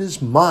 Judgment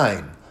is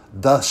mine,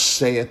 thus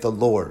saith the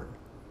Lord.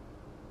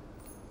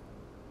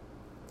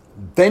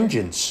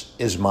 Vengeance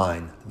is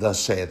mine, thus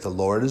saith the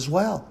Lord as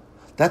well.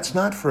 That's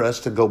not for us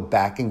to go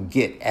back and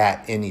get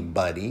at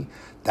anybody.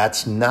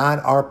 That's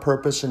not our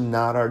purpose and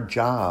not our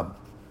job.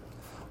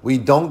 We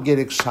don't get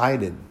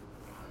excited.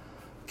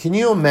 Can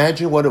you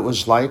imagine what it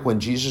was like when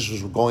Jesus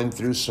was going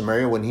through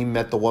Samaria, when he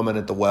met the woman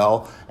at the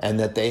well, and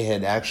that they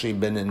had actually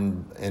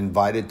been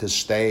invited to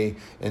stay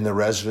in the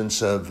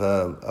residence of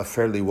a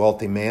fairly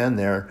wealthy man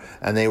there,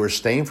 and they were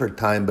staying for a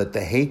time, but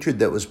the hatred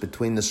that was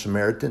between the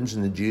Samaritans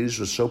and the Jews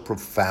was so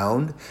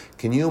profound.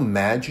 Can you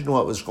imagine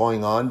what was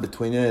going on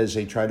between it as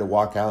they tried to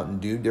walk out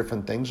and do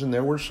different things? And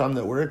there were some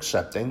that were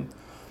accepting,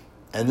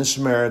 and the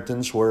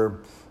Samaritans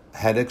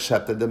had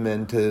accepted them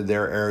into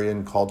their area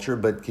and culture,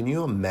 but can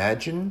you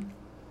imagine?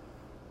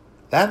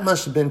 That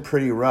must have been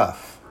pretty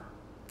rough.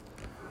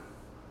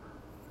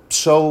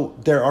 So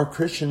there are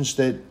Christians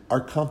that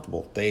are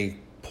comfortable. They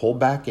pull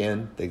back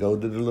in, they go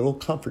to their little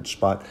comfort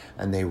spot,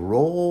 and they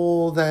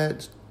roll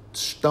that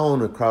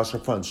stone across the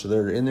front. So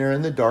they're in there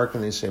in the dark,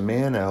 and they say,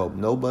 man, I hope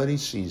nobody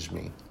sees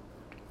me.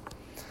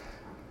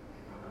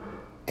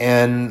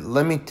 And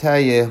let me tell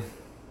you,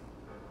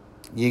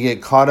 you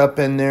get caught up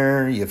in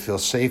there, you feel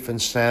safe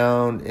and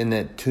sound in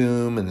that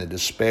tomb and the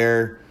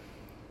despair,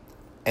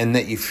 and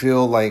that you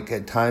feel like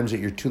at times that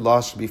you're too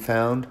lost to be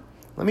found.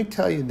 Let me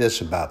tell you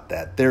this about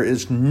that. There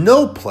is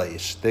no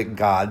place that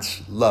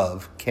God's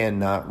love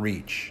cannot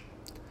reach.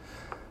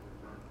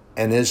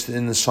 And as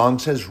in the song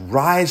says,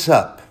 rise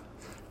up,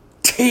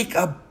 take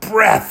a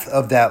breath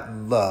of that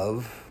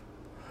love,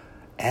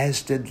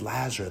 as did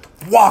Lazarus.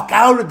 Walk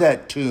out of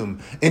that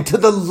tomb into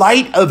the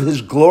light of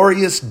his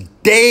glorious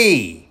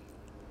day.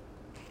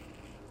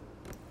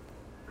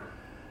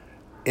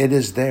 It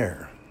is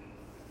there.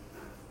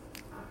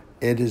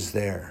 It is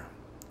there.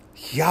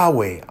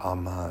 Yahweh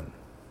Aman.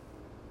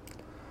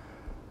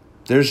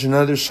 There's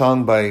another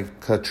song by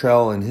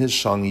Cottrell. In his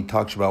song, he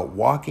talks about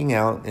walking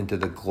out into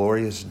the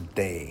glorious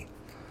day,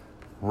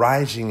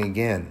 rising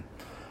again.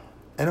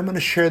 And I'm going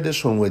to share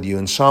this one with you.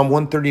 In Psalm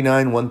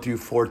 139, 1 through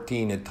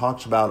 14, it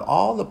talks about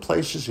all the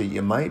places that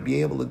you might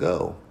be able to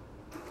go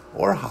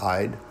or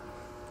hide.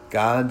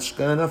 God's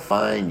going to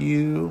find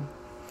you.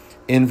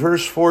 In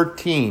verse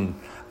 14,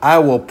 I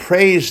will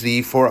praise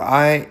thee, for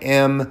I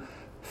am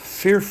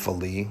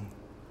fearfully.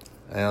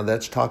 Now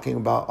that's talking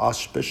about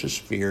auspicious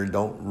fear.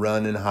 Don't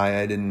run and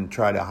hide and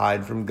try to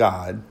hide from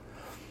God.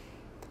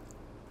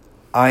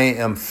 I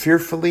am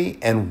fearfully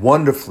and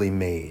wonderfully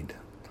made.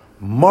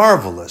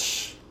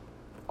 Marvelous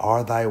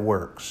are thy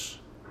works.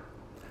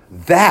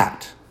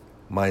 That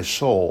my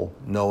soul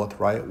knoweth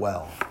right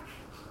well.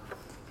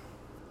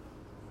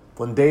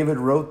 When David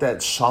wrote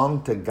that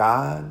song to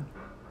God,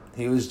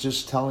 he was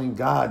just telling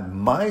God,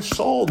 my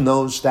soul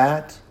knows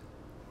that.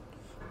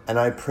 And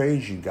I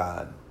praise you,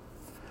 God.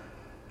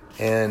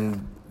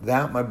 And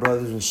that, my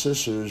brothers and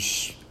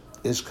sisters,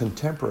 is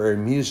contemporary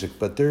music.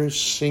 But they're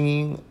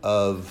singing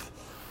of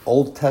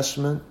Old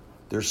Testament.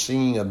 They're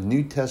singing of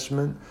New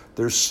Testament.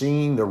 They're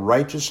singing the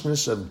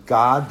righteousness of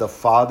God the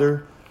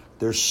Father.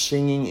 They're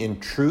singing in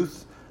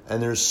truth.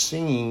 And they're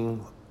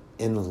singing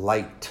in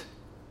light.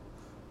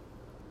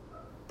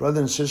 Brothers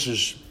and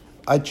sisters,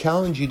 I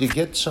challenge you to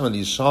get some of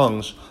these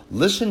songs.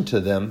 Listen to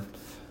them.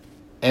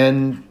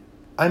 And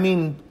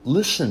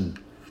listen.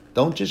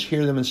 Don't just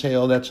hear them and say,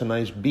 oh, that's a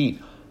nice beat.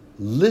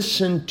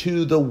 Listen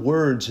to the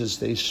words as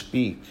they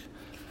speak.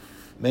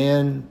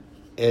 Man,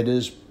 it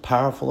is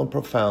powerful and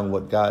profound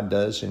what God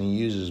does, and he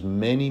uses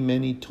many,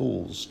 many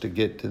tools to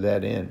get to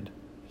that end.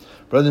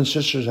 Brothers and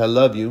sisters, I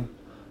love you.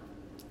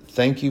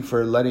 Thank you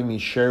for letting me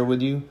share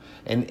with you.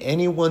 And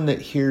anyone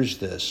that hears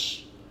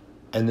this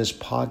and this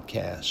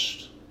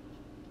podcast,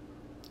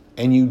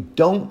 and you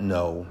don't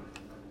know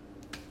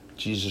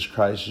Jesus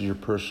Christ as your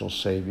personal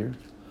Savior,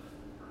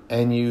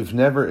 and you've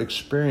never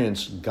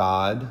experienced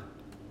God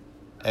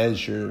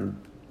as your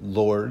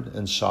Lord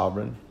and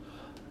Sovereign,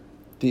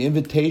 the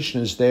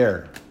invitation is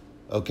there,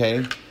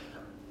 okay?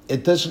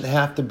 It doesn't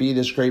have to be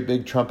this great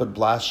big trumpet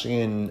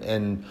blasting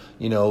and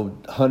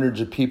hundreds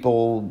of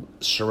people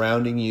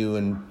surrounding you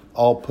and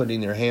all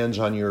putting their hands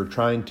on you or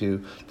trying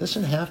to. It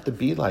doesn't have to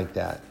be like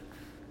that.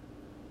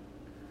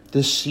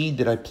 This seed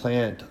that I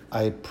plant,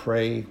 I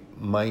pray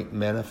might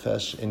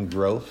manifest in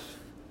growth.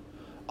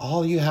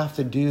 All you have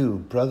to do,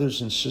 brothers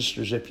and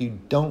sisters, if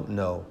you don't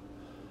know,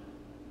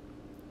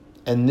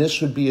 and this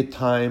would be a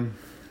time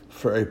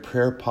for a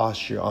prayer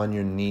posture on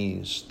your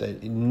knees,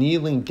 that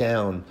kneeling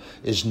down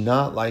is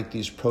not like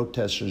these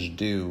protesters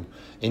do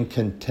in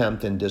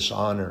contempt and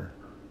dishonor.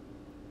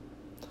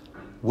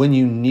 When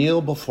you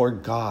kneel before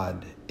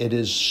God, it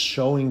is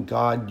showing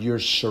God you're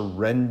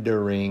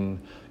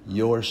surrendering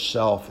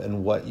yourself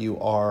and what you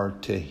are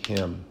to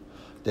him,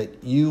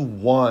 that you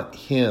want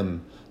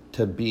him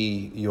to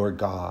be your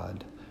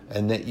God,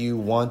 and that you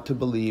want to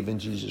believe in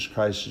Jesus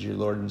Christ as your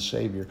Lord and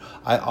Savior.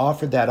 I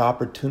offer that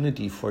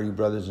opportunity for you,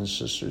 brothers and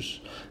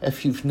sisters.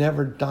 If you've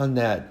never done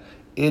that,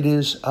 it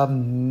is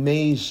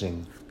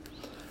amazing.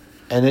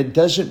 And it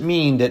doesn't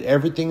mean that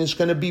everything is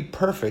going to be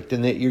perfect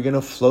and that you're going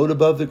to float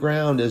above the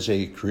ground as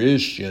a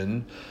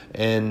Christian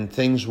and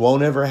things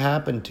won't ever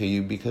happen to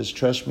you, because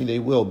trust me, they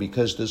will,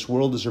 because this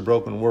world is a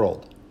broken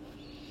world.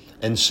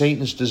 And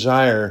Satan's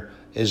desire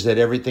is that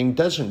everything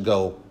doesn't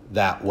go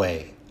that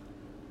way.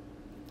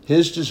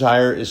 His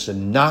desire is to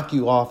knock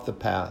you off the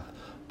path.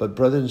 But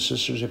brothers and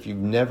sisters, if you've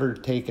never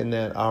taken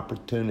that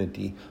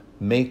opportunity,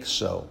 make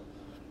so.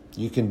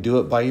 You can do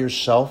it by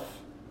yourself.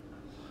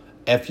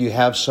 If you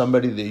have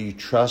somebody that you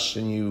trust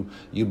and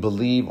you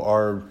believe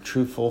are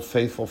truthful,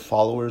 faithful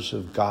followers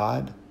of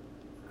God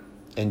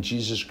and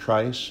Jesus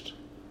Christ,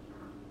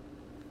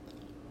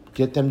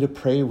 get them to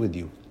pray with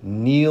you.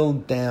 Kneel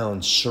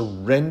down,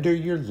 surrender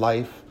your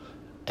life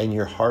and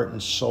your heart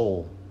and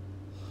soul,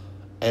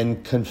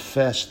 and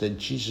confess that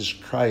Jesus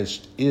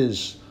Christ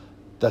is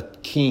the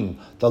King,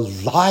 the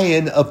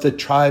Lion of the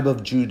tribe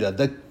of Judah,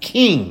 the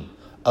King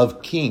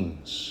of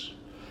kings,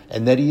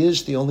 and that he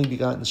is the only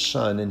begotten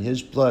Son, and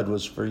his blood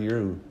was for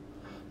you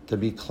to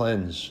be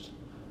cleansed,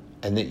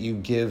 and that you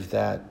give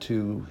that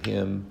to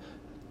him,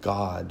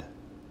 God,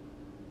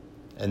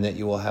 and that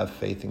you will have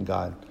faith in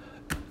God.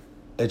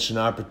 It's an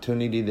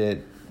opportunity that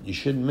you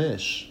shouldn't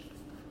miss.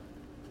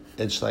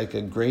 It's like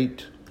a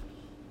great,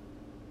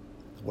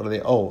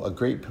 a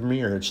great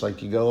premiere. It's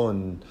like you go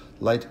and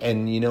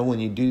when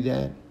you do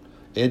that,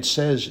 it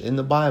says in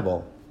the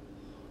Bible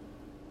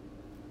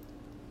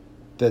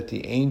that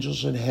the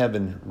angels in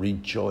heaven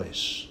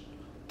rejoice.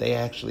 They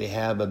actually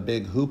have a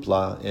big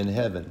hoopla in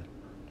heaven.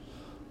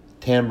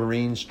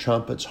 Tambourines,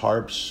 trumpets,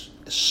 harps,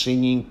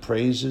 singing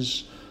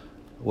praises.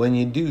 When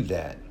you do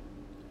that,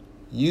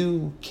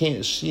 you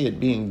can't see it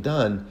being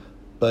done,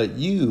 but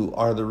you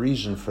are the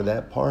reason for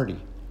that party.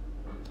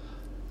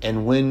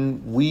 And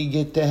when we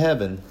get to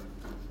heaven,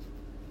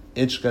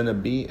 it's going to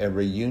be a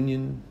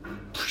reunion.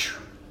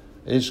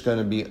 It's going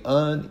to be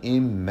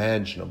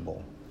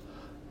unimaginable.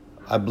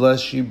 I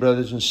bless you,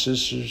 brothers and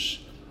sisters,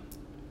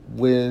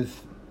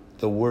 with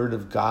the Word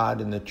of God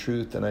and the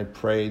truth, and I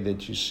pray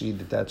that you see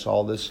that that's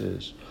all this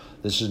is.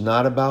 This is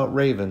not about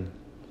Raven.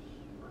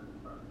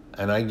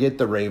 And I get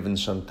the Raven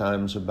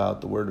sometimes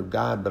about the Word of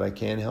God, but I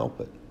can't help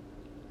it.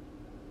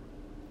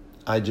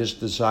 I just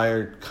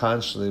desire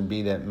constantly to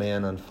be that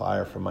man on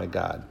fire for my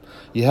God.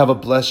 You have a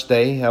blessed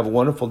day. Have a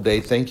wonderful day.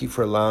 Thank you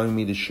for allowing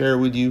me to share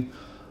with you.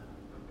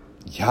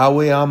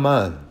 Yahweh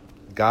Aman.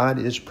 God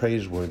is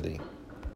praiseworthy.